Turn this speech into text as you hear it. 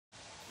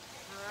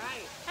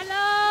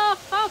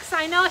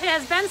I know it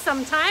has been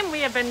some time.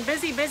 We have been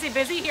busy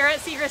here at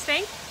Seegers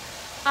Tank.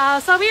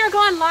 So we are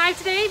going live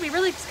today. We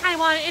really just kind of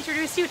want to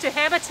introduce you to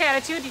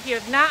Habitatitude if you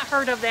have not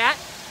heard of that.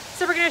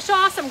 So we're going to show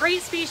off some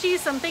great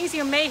species, some things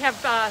you may have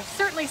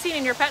certainly seen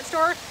in your pet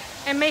store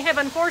and may have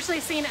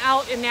unfortunately seen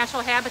out in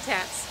natural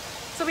habitats.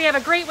 So we have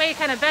a great way to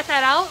kind of vet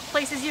that out,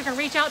 places you can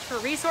reach out for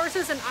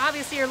resources, and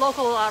obviously your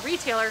local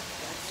retailer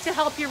to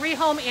help you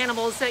rehome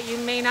animals that you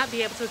may not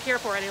be able to care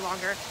for any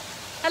longer.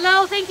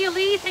 Hello, thank you,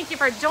 Lee. Thank you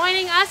for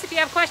joining us. If you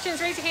have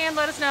questions, raise your hand,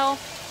 let us know.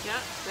 Yeah,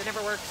 that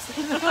never works.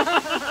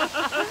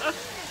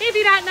 If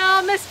you don't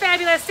know, Miss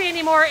Fabulous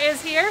Sandy Moore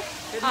is here.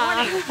 Good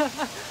morning.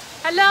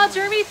 Hello,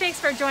 Jeremy.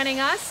 Thanks for joining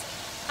us.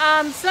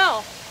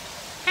 So,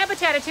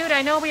 Habitatitude,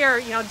 I know we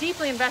are,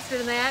 deeply invested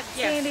in that.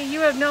 Yes. Sandy,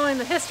 you have known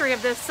the history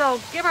of this, so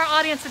give our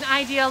audience an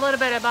idea a little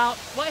bit about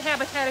what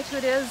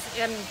Habitatitude is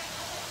and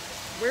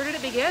where did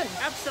it begin?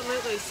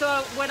 Absolutely.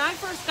 So when I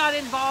first got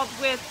involved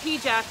with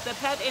PJAC, the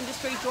Pet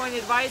Industry Joint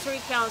Advisory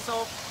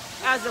Council,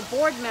 as a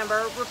board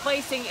member,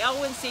 replacing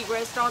Elwyn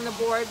Segrist on the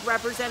board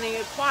representing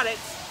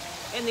aquatics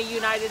in the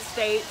United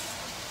States,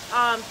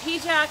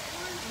 PJAC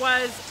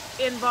was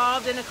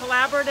involved in a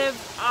collaborative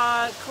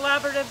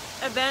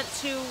event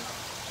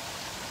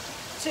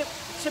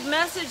to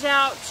message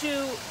out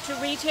to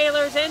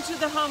retailers and to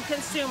the home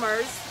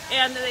consumers,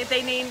 and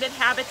they named it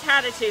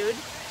Habitatitude,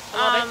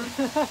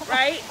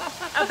 right?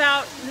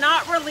 About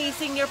not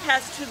releasing your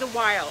pets to the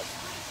wild.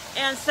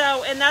 And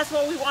that's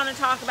what we want to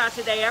talk about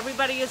today.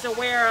 Everybody is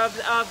aware of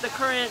the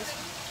current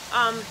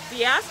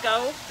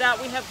fiasco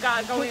that we have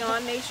got going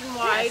on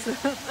nationwide.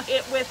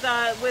 Yes.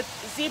 with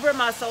zebra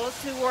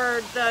mussels, who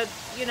were the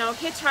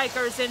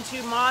hitchhikers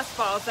into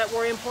mothballs that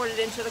were imported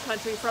into the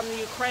country from the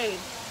Ukraine.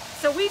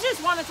 So we just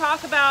want to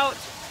talk about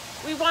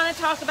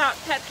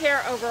pet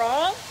care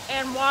overall,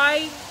 and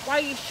why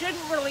you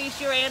shouldn't release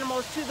your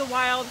animals to the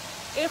wild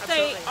if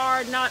Absolutely. They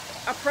are not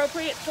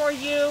appropriate for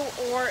you,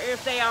 or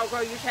if they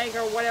outgrow your tank,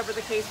 or whatever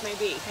the case may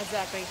be.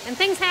 Exactly. And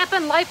things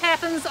happen, life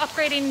happens,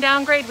 upgrading,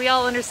 downgrade, we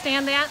all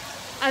understand that.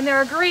 And there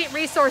are great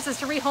resources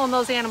to rehome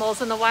those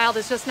animals, and the wild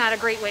is just not a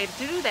great way to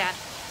do that.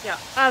 Yeah.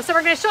 So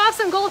we're going to show off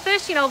some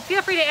goldfish.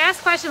 Feel free to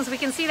ask questions. We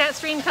can see that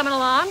stream coming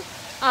along.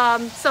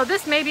 So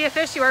this may be a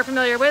fish you are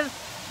familiar with.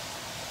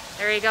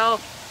 There you go.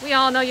 We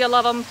all know you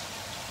love them.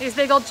 These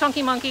big old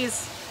chunky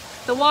monkeys.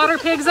 The water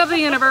pigs of the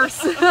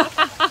universe.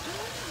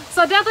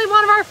 So definitely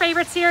one of our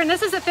favorites here, and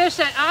this is a fish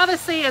that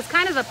obviously is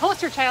kind of the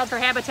poster child for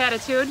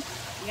Habitatitude,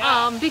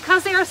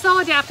 because they are so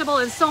adaptable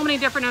in so many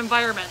different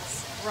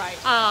environments. Right.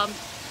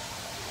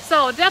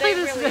 So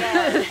definitely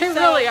they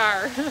really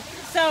are.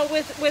 So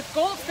with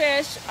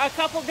goldfish, a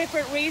couple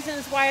different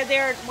reasons why they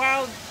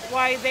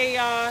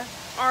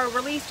are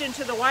released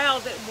into the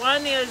wild.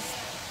 One is,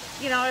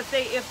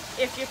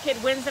 if your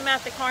kid wins them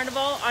at the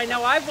carnival. I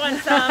know I've won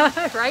some,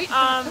 right?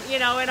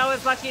 And I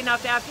was lucky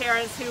enough to have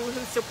parents who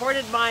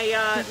supported my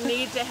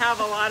need to have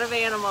a lot of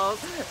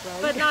animals,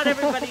 right. But not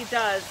everybody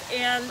does.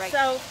 And right.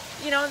 So,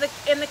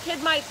 the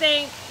kid might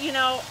think,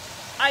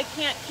 I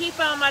can't keep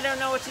them, I don't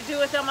know what to do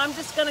with them, I'm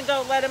just going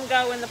to let them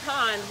go in the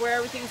pond where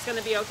everything's going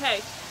to be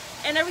okay.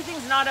 And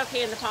everything's not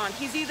okay in the pond.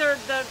 He's either,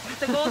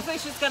 the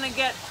goldfish is going to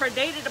get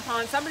predated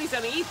upon, somebody's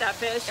going to eat that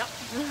fish, yep.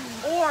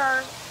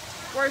 Or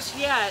worse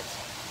yet,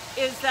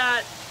 is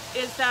that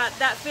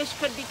fish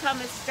could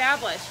become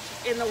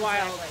established in the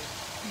wild.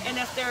 Exactly. And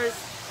if there's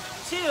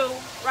two,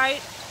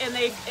 right, and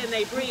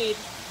they breed,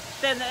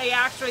 then they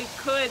actually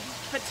could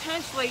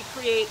potentially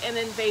create an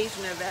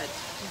invasion event.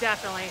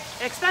 Definitely,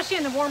 especially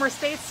in the warmer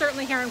states.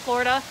 Certainly here in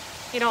Florida,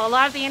 a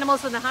lot of the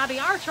animals in the hobby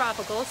are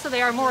tropical, so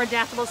they are more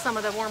adaptable to some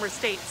of the warmer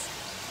states.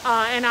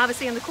 And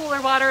obviously in the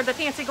cooler water, the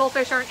fancy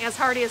goldfish aren't as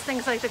hardy as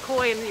things like the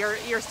koi and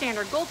your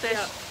standard goldfish.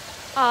 Yeah.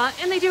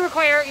 And they do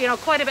require,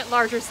 quite a bit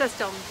larger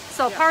system.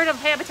 So yeah. Part of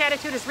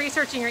Habitatitude is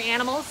researching your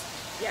animals,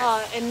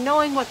 yes. And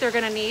knowing what they're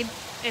going to need.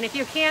 And if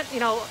you can't,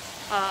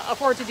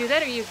 afford to do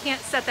that, or you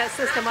can't set that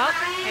system up,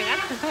 hang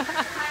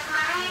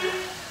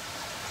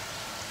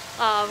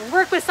on.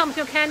 Work with someone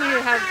who can.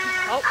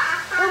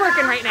 We're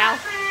working right now.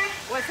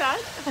 What's that?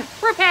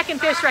 We're packing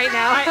fish right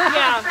now.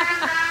 Yeah.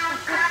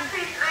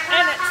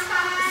 And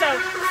so,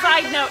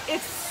 side note,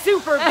 it's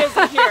super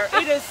busy here.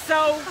 It is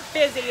so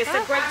busy. It's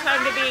a great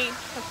time to be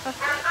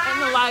in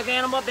the live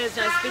animal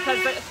business, because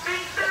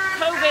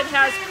COVID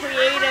has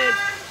created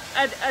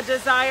a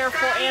desire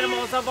for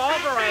animals of all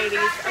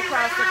varieties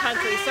across the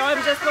country. So I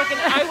was just looking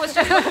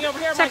over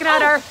here. Checking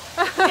out our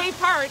Dave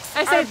Parks,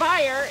 our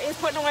buyer, is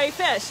putting away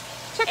fish.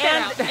 Check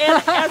that out.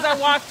 And as I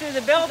walk through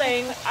the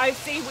building, I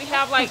see we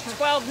have like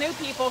 12 new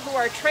people who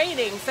are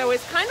trading. So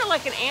it's kind of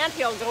like an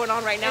anthill going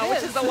on right now,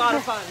 which is a lot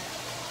of fun.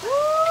 Woo,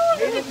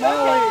 look at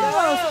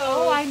those.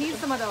 Oh, I need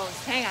some of those.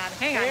 Hang on.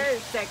 Very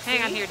sexy.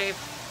 Hang on here, Dave.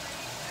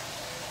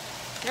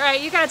 All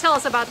right, you got to tell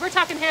us about. We're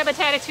talking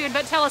Habitatitude,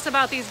 but tell us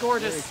about these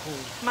gorgeous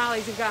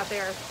mollies you've got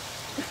there.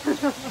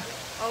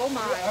 Oh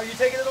my! Are you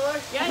taking it away?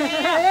 Yeah.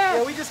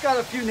 Yeah, we just got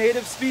a few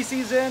native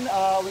species in.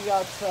 We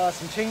got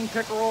some chain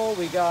pickerel.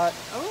 We got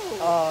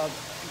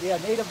Yeah,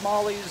 native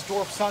mollies,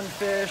 dwarf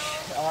sunfish,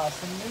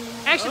 some new...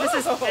 Actually,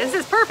 this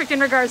is perfect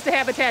in regards to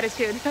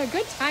Habitatitude.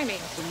 Good timing.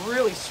 Some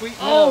really sweet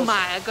minnows. Oh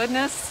my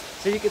goodness.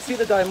 So you can see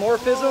the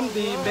dimorphism.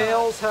 The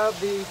males have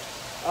the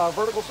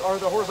vertical or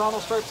the horizontal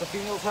stripes. The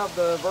females have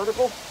the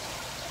vertical.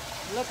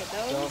 Look at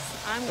those.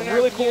 So,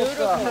 really cool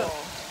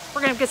stuff.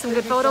 We're gonna get some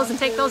good photos and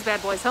take those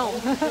bad boys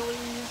home.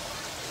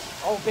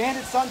 Oh,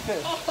 banded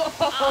sunfish.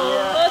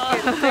 Oh,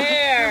 look at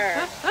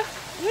there.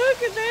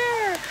 Look at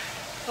there.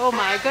 Oh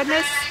my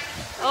goodness.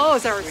 Oh,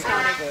 is that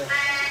astounding.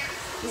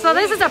 So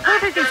this is a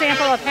perfect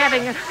example of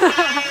having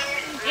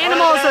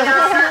animals.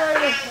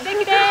 Thank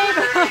you, Dave.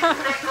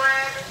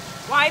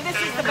 Why this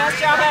is the best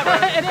job ever.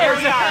 There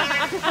we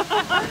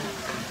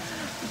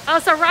are.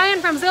 So Ryan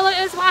from Zilla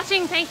is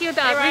watching. Thank you.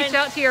 Reach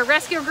out to your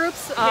rescue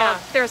groups.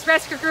 There's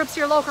rescue groups,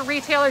 your local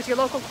retailers, your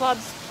local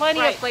clubs,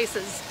 plenty of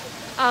places.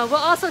 We'll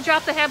also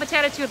drop the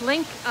Habitatitude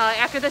link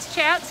after this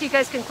chat, so you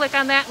guys can click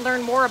on that and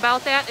learn more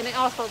about that, and it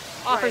also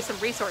offers some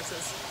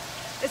resources.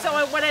 So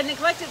what I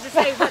neglected to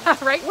say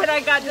when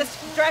I got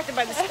distracted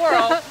by the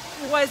squirrel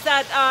was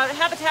that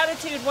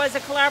Habitatitude was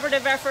a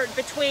collaborative effort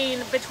between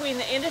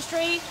the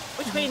industry,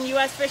 between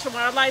U.S. Fish and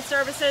Wildlife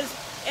Services,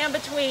 and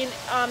between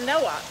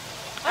NOAA,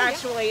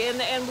 actually,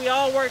 and we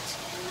all worked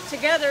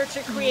together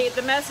to create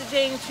the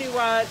messaging, to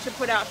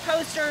put out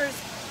posters,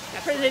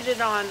 printed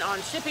it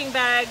on shipping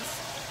bags.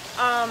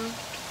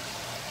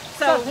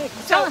 So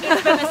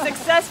it's been a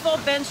successful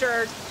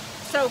venture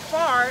so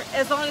far,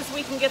 as long as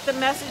we can get the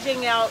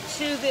messaging out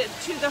to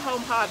the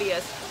home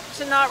hobbyist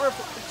to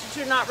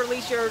not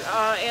release your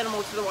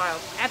animal to the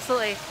wild.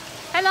 Absolutely.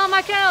 Hello,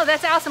 Michael.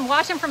 That's awesome.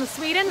 Watching from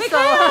Sweden. Michael,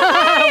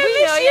 hi, I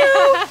miss you.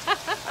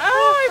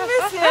 Oh, I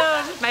miss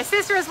him. My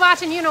sister is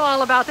watching. You know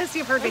all about this.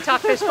 You've heard me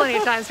talk fish plenty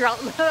of times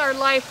throughout our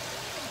life.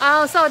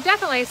 So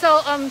definitely.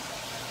 So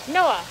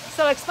NOAA.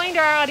 So explain to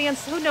our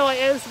audience who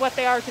NOAA is, what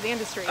they are to the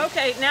industry.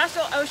 Okay,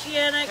 National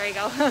Oceanic, there you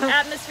go.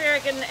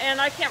 Atmospheric,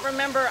 and I can't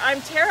remember.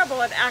 I'm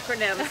terrible at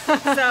acronyms,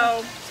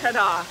 so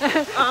ta-da.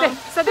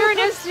 So they're an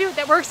institute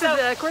that works in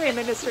the aquarium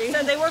industry.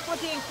 So they work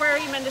with the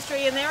aquarium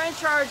industry, and they're in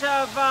charge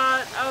of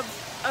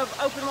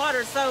open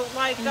water. So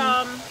like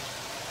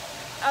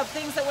of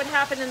things that would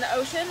happen in the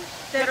ocean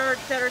that are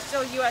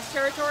still U.S.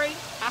 territory.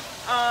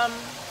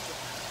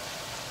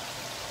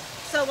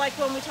 So like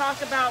when we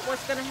talk about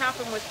what's going to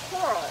happen with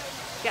coral.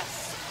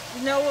 Yes.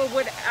 NOAA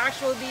would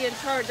actually be in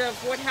charge of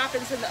what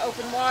happens in the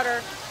open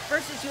water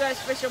versus U.S.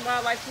 Fish and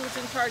Wildlife, who's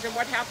in charge of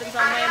what happens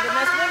on land. And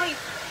that's really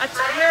a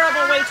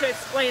terrible way to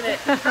explain it.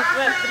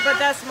 But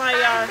that's my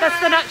that's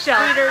the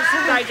nutshell. Reader's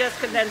Digest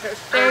condensers.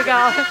 There you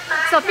go.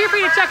 So feel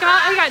free to check them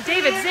out. We got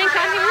David Zink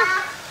on here.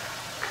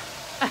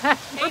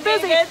 Hey,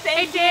 David,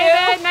 thank you.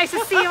 David, nice to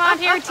see you on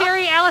here.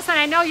 Terry, Allison,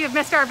 I know you've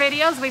missed our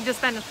videos. We've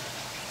just been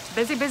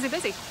busy.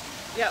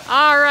 Yep.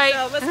 All right.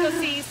 So let's go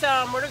see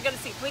some. We're going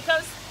to see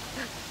plecos.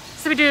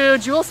 So we do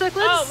jewel cichlids?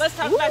 Oh, let's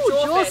talk about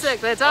jewel fish.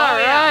 Cichlids. All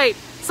right.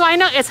 So I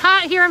know it's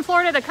hot here in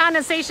Florida. The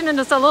condensation is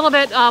just a little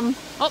bit.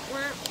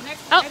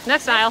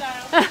 Next aisle.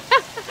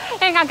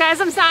 Hang on, guys.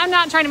 I'm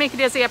not trying to make you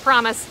dizzy. I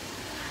promise.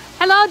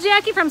 Hello,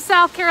 Jackie from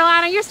South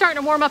Carolina. You're starting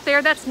to warm up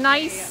there. That's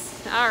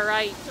nice. Yeah. All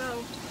right.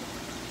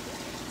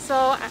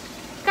 So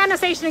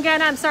condensation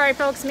again. I'm sorry,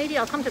 folks. Maybe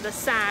I'll come to the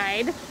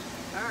side. All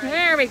right.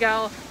 There we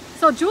go.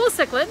 So jewel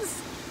cichlids.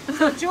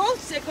 So jewel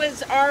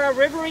cichlids are a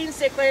riverine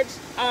cichlid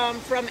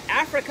from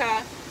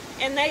Africa,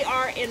 and they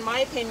are, in my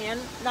opinion,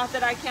 not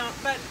that I count,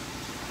 but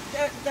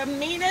the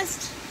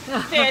meanest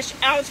fish,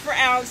 ounce for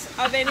ounce,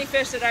 of any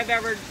fish that I've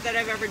ever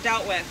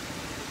dealt with.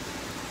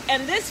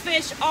 And this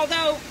fish,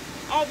 although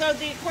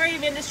the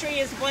aquarium industry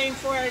is blamed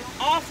for an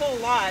awful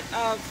lot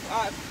of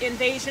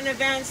invasion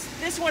events,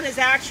 this one is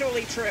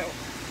actually true.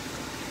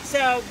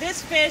 So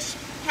this fish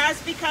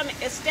has become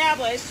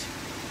established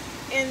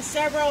in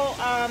several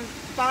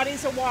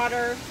bodies of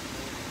water,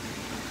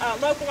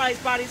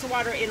 localized bodies of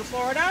water in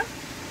Florida,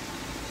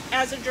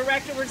 as a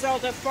direct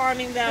result of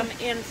farming them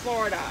in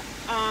Florida.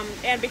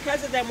 And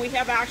because of them, we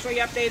have actually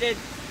updated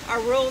our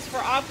rules for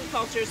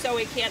aquaculture so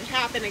it can't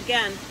happen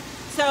again.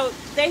 So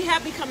they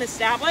have become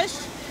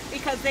established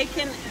because they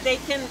can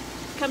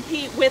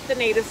compete with the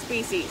native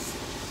species.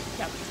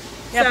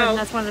 Yep, so, and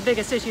that's one of the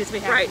biggest issues we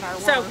have in our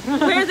world. So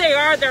where they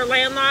are, they're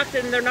landlocked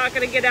and they're not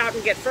going to get out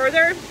and get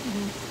further.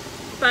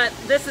 But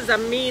this is a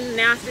mean,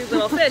 nasty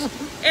little fish.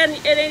 And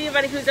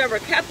anybody who's ever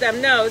kept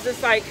them knows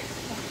it's like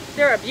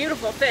they're a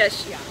beautiful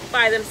fish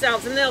by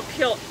themselves, and they'll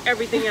kill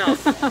everything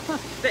else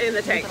in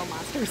the tank. Little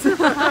monsters.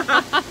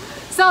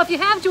 So if you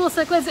have jewel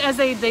cichlids, as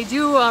they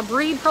do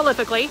breed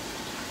prolifically,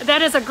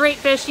 that is a great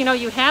fish. You know,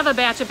 you have a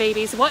batch of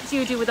babies. What do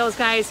you do with those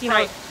guys? You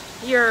know,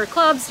 your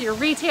clubs, your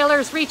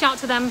retailers, reach out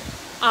to them.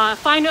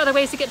 Find other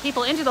ways to get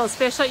people into those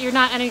fish so you're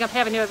not ending up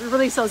having to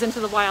release those into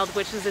the wild,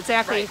 which is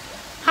exactly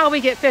how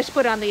we get fish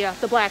put on the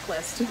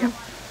blacklist. Yep.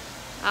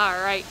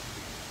 All right.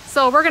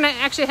 So we're gonna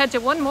actually head to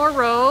one more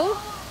row.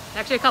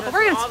 Actually, a couple.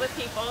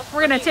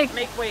 We're gonna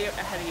make way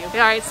ahead of you.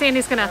 All right,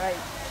 Sandy's gonna.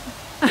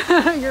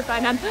 You're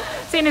fine, hon.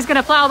 Sandy's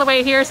gonna plow the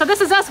way here. So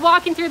this is us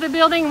walking through the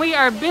building. We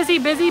are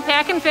busy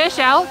packing fish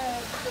out.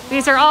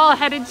 These are all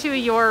headed to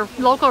your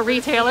local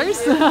retailers.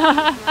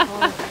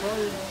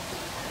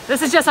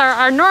 This is just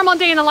our normal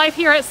day in the life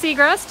here at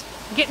Seagrass,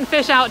 getting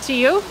fish out to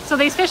you. So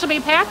these fish will be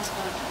packed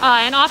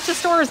and off to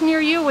stores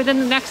near you within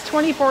the next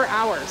 24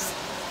 hours.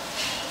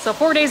 So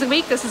 4 days a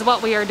week, this is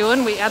what we are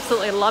doing. We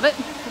absolutely love it.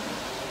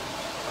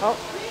 Oh,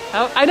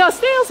 I know,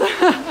 snails.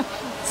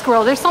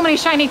 Squirrel, there's so many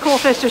shiny, cool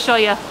fish to show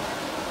you.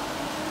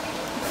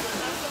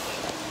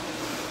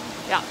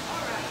 Yeah.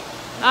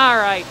 All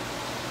right.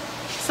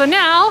 So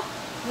now,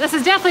 this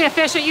is definitely a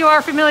fish that you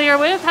are familiar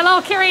with.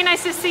 Hello, Carrie,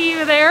 nice to see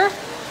you there.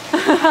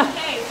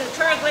 Okay, so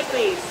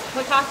Turglicles,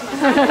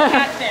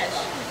 catfish.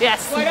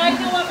 Yes. What I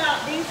know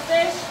about these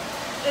fish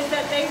is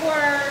that they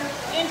were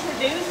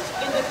introduced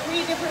into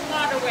 3 different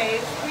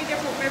waterways, 3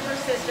 different river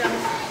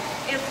systems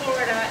in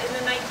Florida in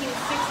the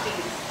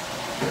 1960s.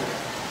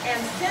 And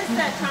since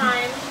that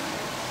time,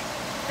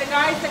 the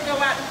guys that go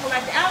out and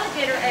collect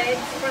alligator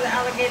eggs for the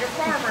alligator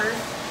farmers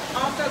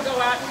also go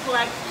out and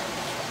collect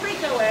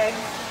Frico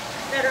eggs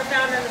that are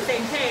found in the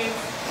same caves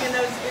in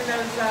those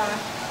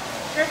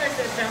river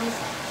systems,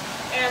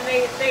 and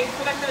they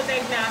collect those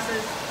egg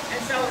masses and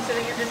sell them to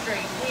the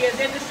industry. We as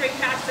industry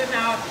hatch them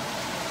out,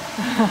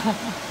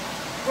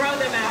 grow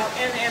them out,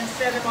 and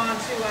send them on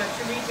to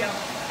retail.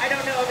 I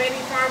don't know of any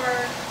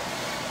farmer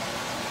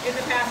in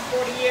the past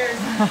 40 years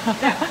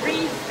that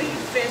breeds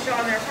these fish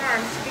on their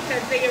farms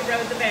because they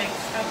erode the banks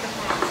of the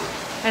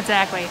ponds.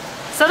 Exactly.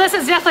 So this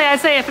is definitely, I'd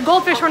say, if the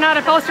goldfish were not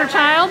a poster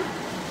child.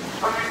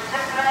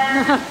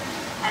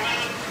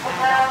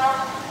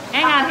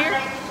 Hang on here.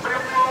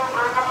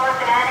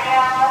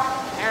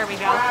 There we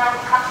go.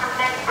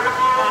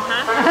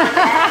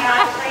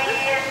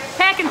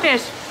 Packing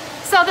fish.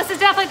 So this is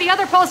definitely the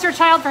other poster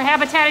child for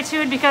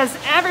Habitatitude because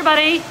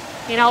everybody,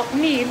 you know,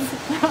 needs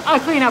a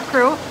cleanup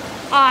crew.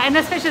 And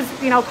this fish is,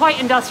 you know, quite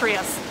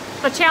industrious.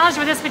 The challenge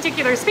with this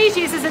particular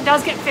species is it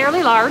does get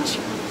fairly large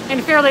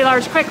and fairly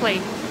large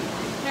quickly.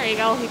 There you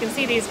go. You can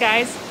see these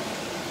guys.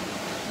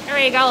 There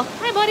you go.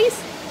 Hi, buddies.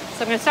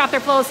 So I'm going to stop their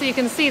flow so you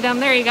can see them.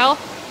 There you go.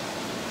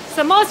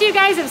 So most of you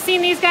guys have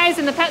seen these guys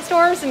in the pet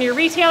stores and your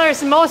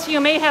retailers, and most of you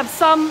may have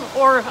some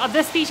or of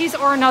this species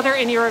or another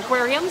in your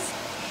aquariums.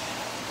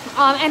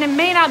 And it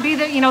may not be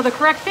the, you know, the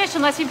correct fish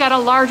unless you've got a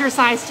larger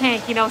size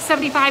tank, you know,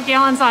 75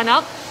 gallons on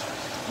up.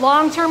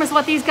 Long term is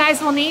what these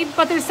guys will need,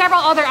 but there's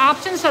several other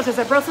options such as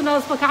a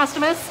bristlenose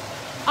plecostomus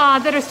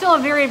that are still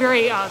very,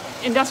 very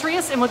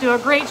industrious and will do a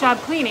great job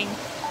cleaning.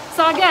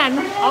 So again,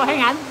 oh,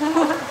 hang on.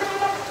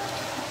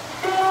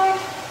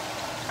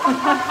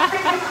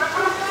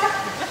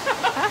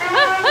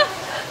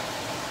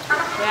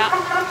 Yeah.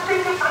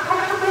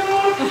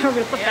 We're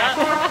gonna put that.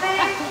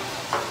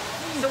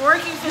 It's a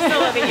working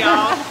facility,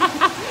 y'all.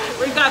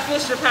 We've got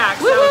fish to pack,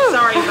 so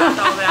sorry about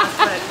all that.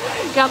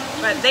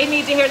 But they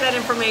need to hear that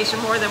information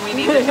more than we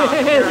need to talk.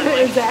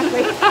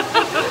 Exactly.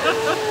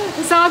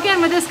 So again,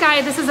 with this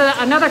guy, this is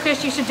another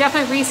fish you should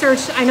definitely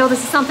research. I know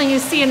this is something you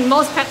see in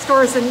most pet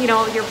stores, and you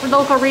know your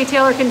local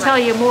retailer can tell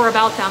you more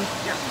about them.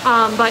 Yeah.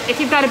 But if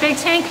you've got a big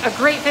tank, a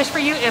great fish for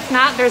you. If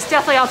not, there's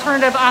definitely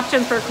alternative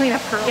options for a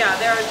cleanup crew. Yeah,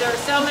 there are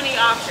so many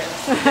options.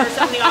 There are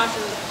so many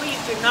options. Please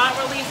do not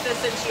release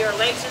this into your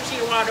lakes, into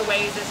your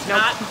waterways. It's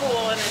not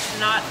cool and it's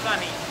not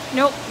funny.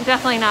 Nope,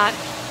 definitely not.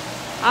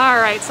 All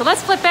right, so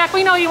let's flip back.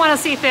 We know you want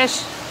to see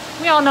fish.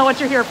 We all know what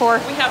you're here for.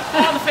 We have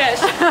all the fish.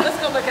 Let's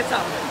go look at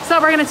some. So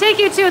we're going to take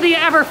you to the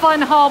ever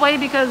fun hallway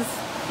because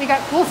we got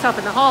cool stuff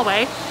in the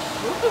hallway.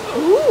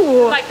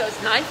 Ooh. Like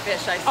those knife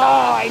fish I saw.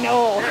 Oh, I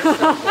know. They're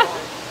so cool.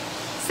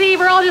 See,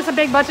 we're all just a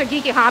big bunch of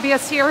geeky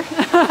hobbyists here.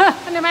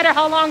 No matter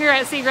how long you're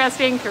at Seagrass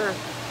Inc. or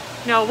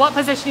you know what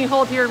position you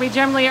hold here, we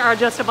generally are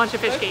just a bunch of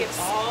fish geeks.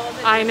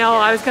 I know,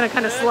 I was going to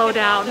kind of slow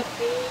down.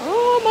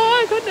 Oh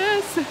my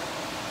goodness.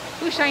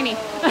 Ooh, shiny.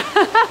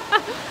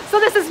 So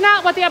this is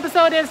not what the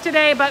episode is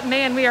today, but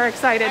man, we are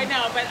excited. I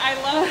know, but I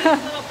love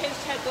these little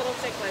pinched head little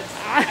cichlids.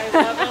 I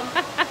love them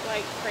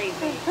like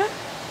crazy.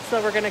 So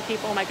we're going to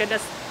keep, oh my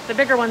goodness, the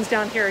bigger ones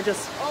down here are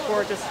just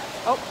gorgeous.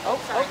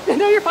 Sorry.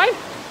 No, you're fine.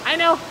 I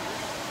know.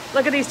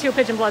 Look at these 2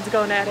 pigeon bloods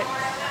going at it.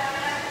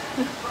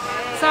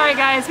 Sorry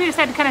guys, we just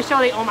had to kind of show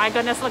the, oh my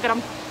goodness, look at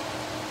them.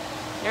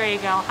 There you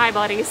go. Hi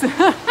buddies. All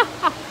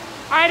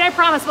right, I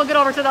promise we'll get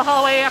over to the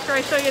hallway after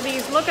I show you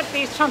these. Look at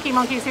these chunky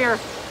monkeys here.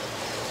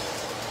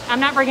 I'm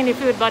not bringing you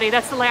food, buddy.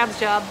 That's the lab's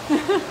job.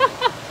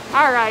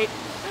 All right,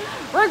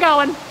 we're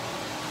going.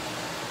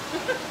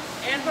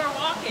 And we're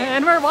walking.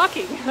 And we're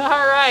walking.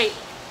 All right.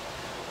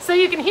 So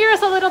you can hear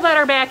us a little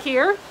better back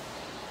here.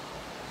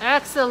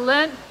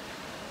 Excellent.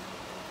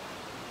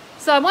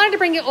 So I wanted to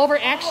bring you over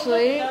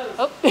actually.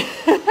 Look at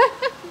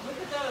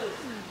those.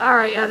 All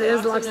right, yeah,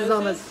 there's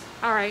Loxozomas.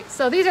 All right,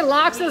 so these are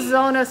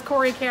Loxozonas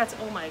Cory cats.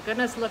 Oh my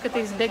goodness, look at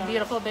these big,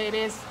 beautiful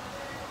babies.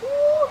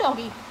 Ooh,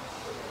 doggy.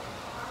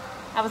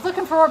 I was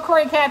looking for a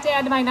Cory cat to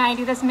add to my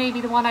 90. This may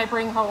be the one I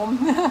bring home.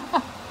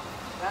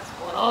 That's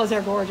gorgeous. Oh,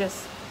 they're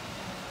gorgeous.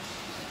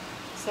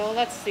 So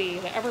let's see,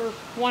 the ever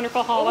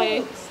wonderful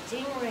hallway. Oh,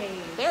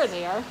 stingrays. There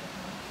they are.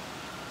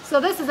 So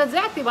this is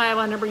exactly why I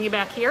wanted to bring you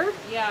back here.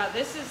 Yeah,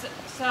 this is,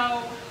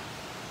 so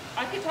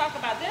I could talk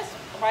about this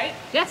right?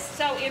 Yes.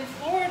 So in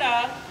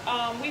Florida,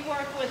 we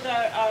work with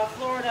the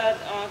Florida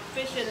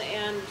Fish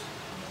and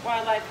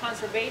Wildlife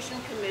Conservation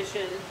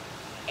Commission,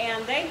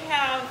 and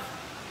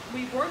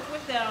we've worked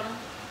with them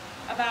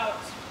about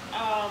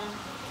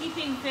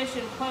keeping fish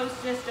in closed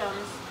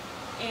systems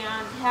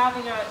and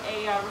having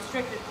a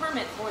restricted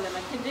permit for them,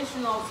 a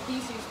conditional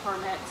species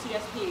permit,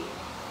 CSP,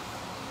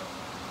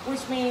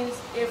 which means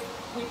if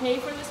we pay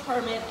for this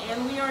permit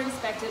and we are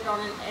inspected on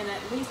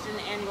at least an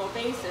annual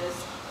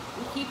basis,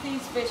 we keep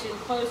these fish in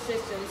closed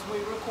systems, we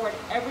record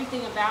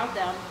everything about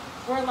them,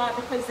 we're allowed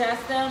to possess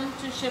them,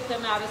 to ship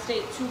them out of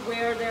state to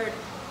where they're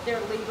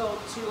legal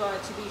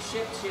to be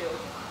shipped to.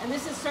 And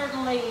this is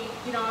certainly,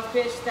 you know, a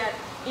fish that,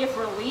 if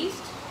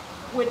released,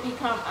 would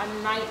become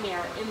a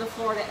nightmare in the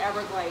Florida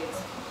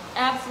Everglades.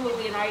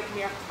 Absolutely a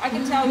nightmare. I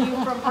can tell you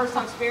from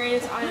personal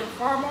experience, I am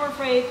far more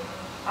afraid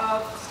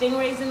of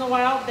stingrays in the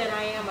wild than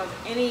I am of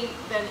any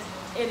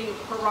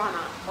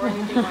piranha or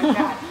anything like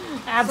that.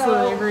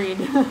 Absolutely agreed.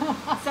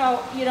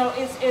 So, you know,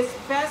 it's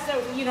best that,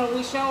 you know,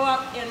 we show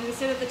up and we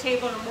sit at the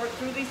table and work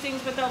through these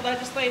things with our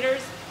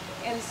legislators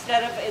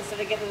instead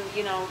of getting,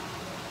 you know,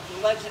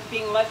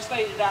 being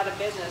legislated out of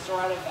business or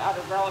out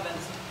of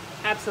relevance.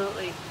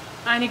 Absolutely.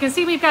 And you can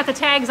see we've got the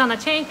tags on the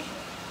tank.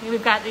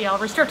 We've got, you know,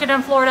 restricted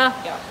in Florida.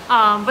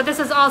 Yeah. But this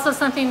is also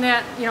something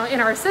that, you know, in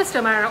our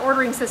system, in our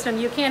ordering system,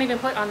 you can't even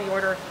put on the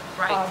order.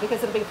 Right.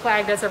 Because it'll be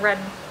flagged as a red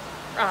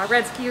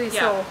skew.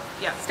 So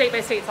state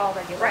by state, it's all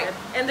regulated. Right.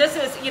 And this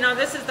is, you know,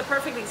 this is the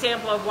perfect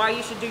example of why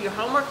you should do your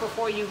homework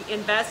before you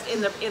invest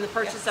in the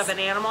purchase of an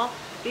animal.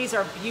 These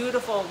are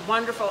beautiful,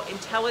 wonderful,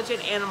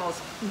 intelligent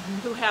animals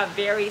who have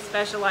very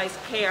specialized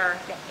care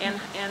and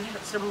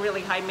some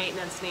really high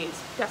maintenance needs.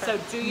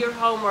 Definitely. So do your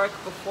homework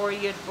before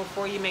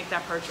you make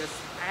that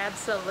purchase.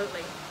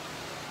 Absolutely.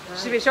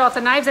 Should we show off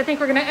the knives? I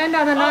think we're going to end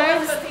on the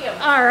knives. Let's see 'em.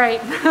 All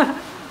right.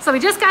 So we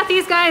just got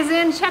these guys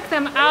in. Check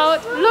them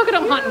out. Look at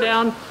them hunting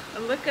down.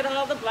 And look at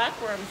all the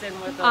blackworms in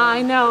with them.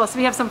 I know. So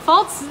we have some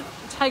false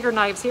tiger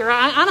knives here.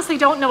 I honestly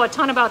don't know a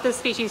ton about this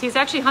species. He's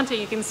actually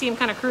hunting. You can see him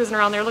kind of cruising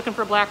around there looking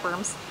for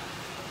blackworms.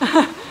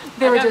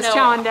 They were just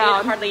chowing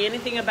down. Hardly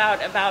anything about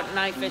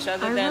knifefish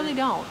other than I really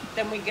don't.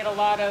 Then we get a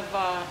lot of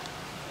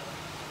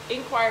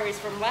inquiries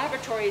from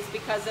laboratories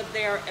because of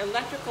their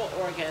electrical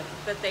organ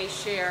that they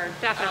share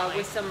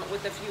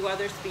with a few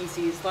other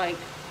species like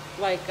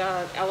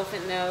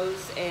elephant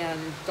nose and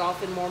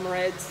dolphin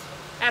mormyrids.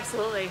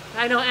 Absolutely.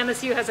 I know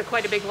MSU has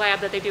quite a big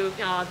lab that they do.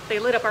 They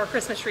lit up our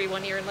Christmas tree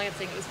one year in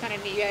Lansing. It was kind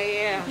of neat.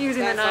 Yeah.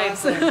 Using the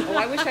knives. Awesome. Oh,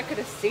 I wish I could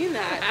have seen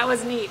that. That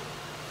was neat.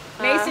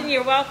 Mason,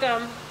 you're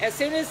welcome. As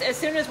soon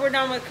as we're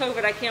done with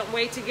COVID, I can't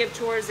wait to give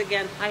tours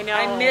again. I know.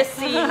 I miss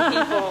seeing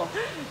people.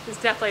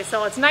 It's definitely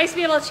so. It's nice to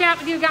be able to chat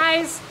with you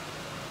guys.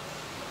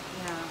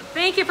 Yeah.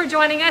 Thank you for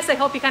joining us. I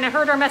hope you kind of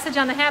heard our message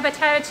on the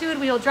Habitatitude.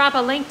 We'll drop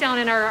a link down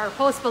in our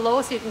post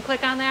below so you can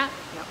click on that.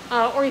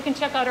 Yep. Or you can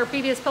check out our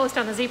previous post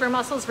on the zebra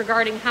mussels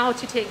regarding how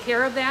to take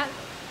care of that.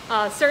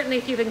 Certainly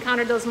if you've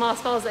encountered those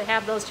mothballs that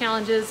have those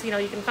challenges, you know,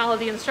 you can follow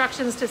the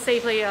instructions to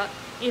safely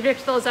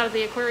evict those out of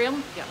the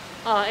aquarium. Yep.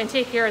 And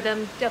take care of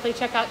them. Definitely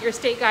check out your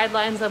state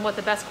guidelines on what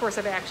the best course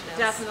of action is.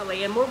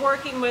 Definitely, and we're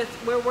working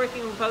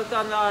both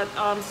on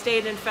the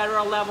state and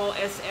federal level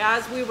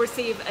as we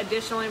receive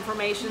additional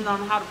information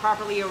on how to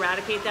properly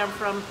eradicate them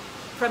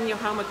from your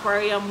home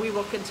aquarium. We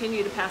will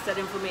continue to pass that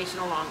information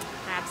along.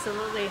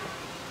 Absolutely.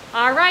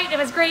 All right, it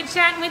was great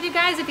chatting with you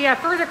guys. If you have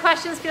further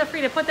questions, feel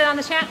free to put that on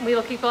the chat, and we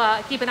will keep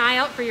an eye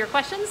out for your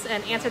questions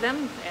and answer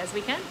them as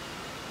we can.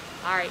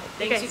 All right,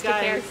 thanks, you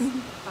guys. Take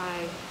care.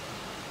 Bye.